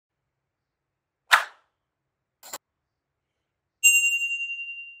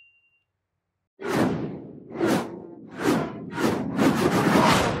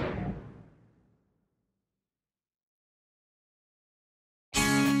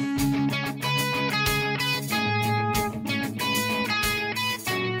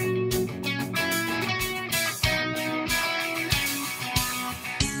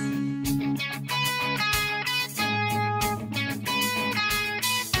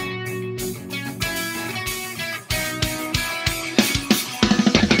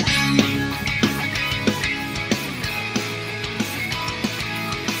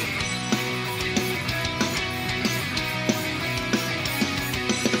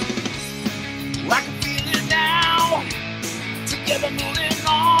keep on moving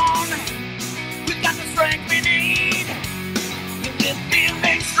on. We've got the strength we need. We're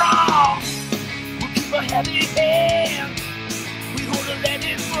feeling strong. We'll keep a heavy hand. We hold a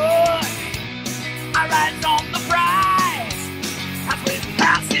leaded foot. Our eyes on the prize. As we're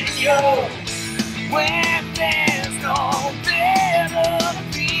passing you. When there's no better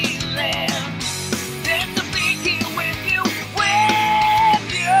feeling than to be here with you,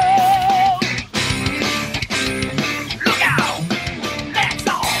 Look out, that's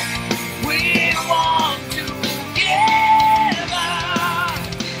all we want together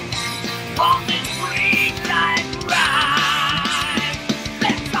on this green light ride.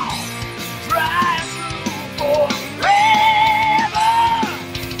 Let's all drive through forever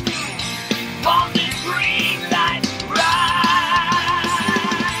on this green light ride.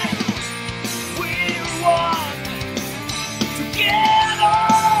 We're one together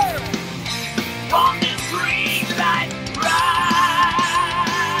on this green light ride.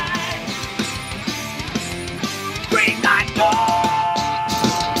 Green light, go!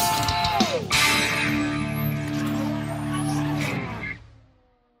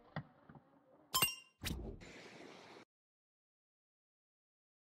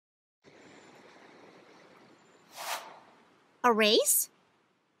 A race?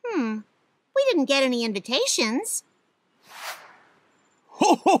 We didn't get any invitations.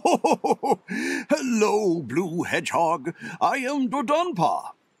 Ho, ho, ho, ho, ho. Hello, Blue Hedgehog. I am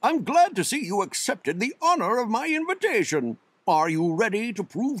Dodonpa. I'm glad to see you accepted the honor of my invitation. Are you ready to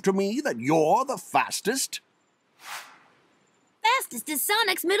prove to me that you're the fastest? Fastest is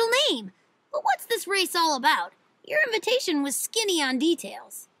Sonic's middle name. But what's this race all about? Your invitation was skinny on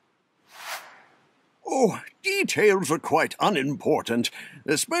details. Oh, details are quite unimportant,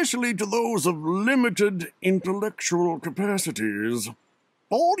 especially to those of limited intellectual capacities.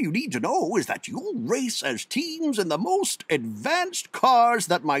 All you need to know is that you'll race as teams in the most advanced cars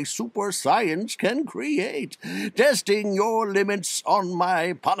that my super science can create, testing your limits on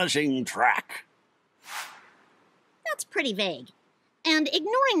my punishing track. That's pretty vague. And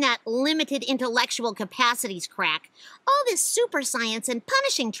ignoring that limited intellectual capacities crack, all this super science and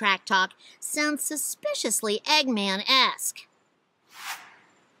punishing track talk sounds suspiciously Eggman-esque.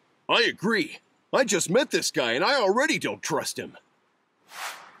 I agree. I just met this guy and I already don't trust him.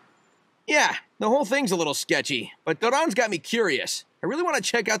 Yeah, the whole thing's a little sketchy, but Doran's got me curious. I really want to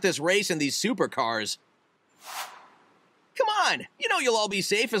check out this race in these supercars. Come on, you know you'll all be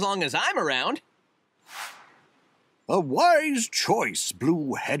safe as long as I'm around. A wise choice,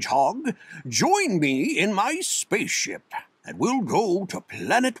 Blue Hedgehog. Join me in my spaceship, and we'll go to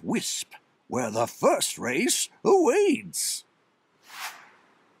Planet Wisp, where the first race awaits.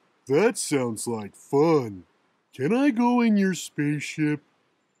 That sounds like fun. Can I go in your spaceship?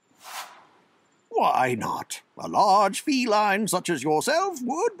 Why not? A large feline such as yourself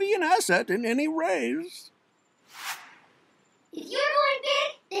would be an asset in any race. If you're going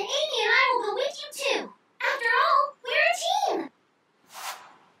big, then Amy and I will go with you too. After all, we're a team.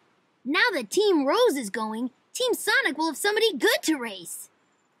 Now that Team Rose is going, Team Sonic will have somebody good to race.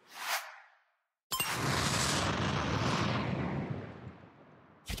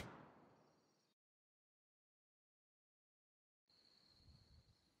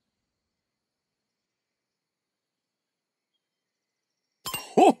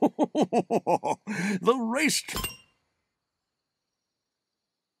 The race...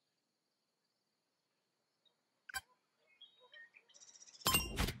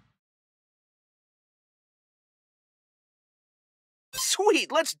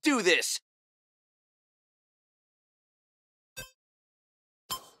 Sweet, let's do this!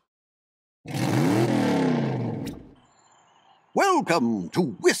 Welcome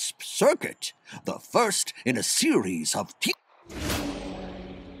to Wisp Circuit, the first in a series of...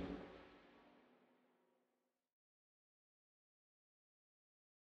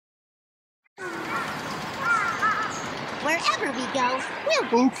 Wherever we go,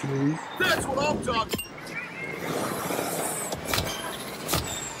 we'll... Okay. That's what I'm talking.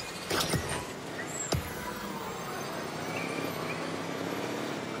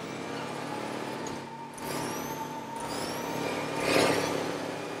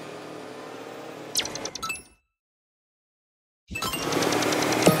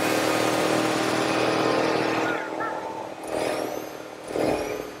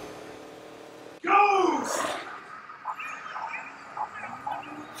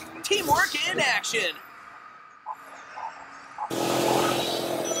 Teamwork in action!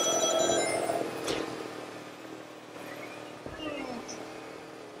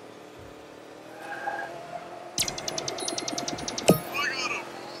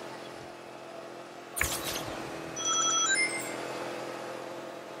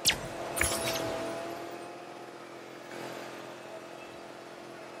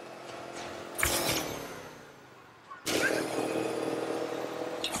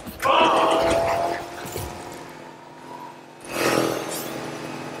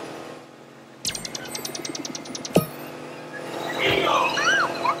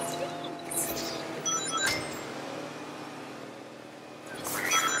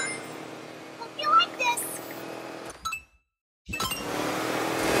 Hope you like this.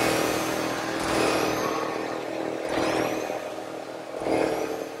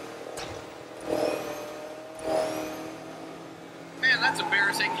 Man, that's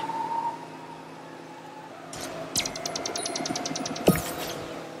embarrassing.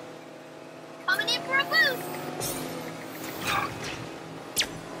 Coming in for a boost.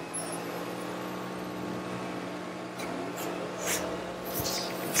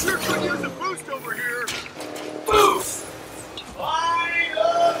 Sure could use a boost over here. Boost!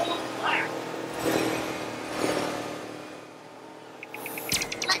 Final lap.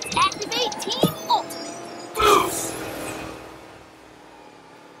 Let's activate Team Ultimate. Boost!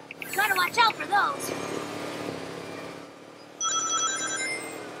 Gotta watch out for those.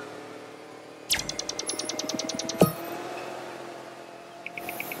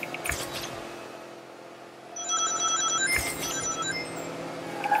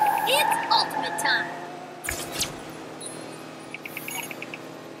 It's ultimate time.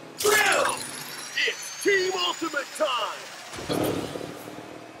 Drill! It's Team Ultimate time!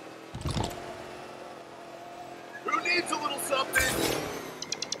 Who needs a little something?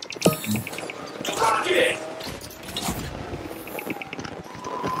 Rocket!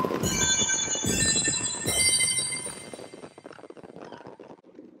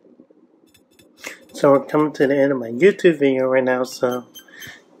 So we're coming to the end of my YouTube video right now, so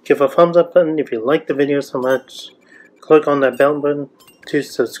give a thumbs up button if you like the video so much. Click on that bell button to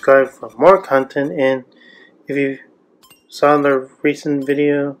subscribe for more content, and if you saw the recent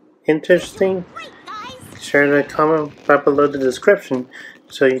video interesting, share the comment right below the description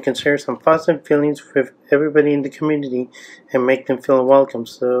so you can share some thoughts and feelings with everybody in the community and make them feel welcome.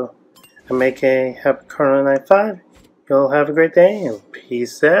 So I make a happy Corona Night 5. You'll have a great day and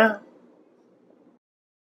peace out.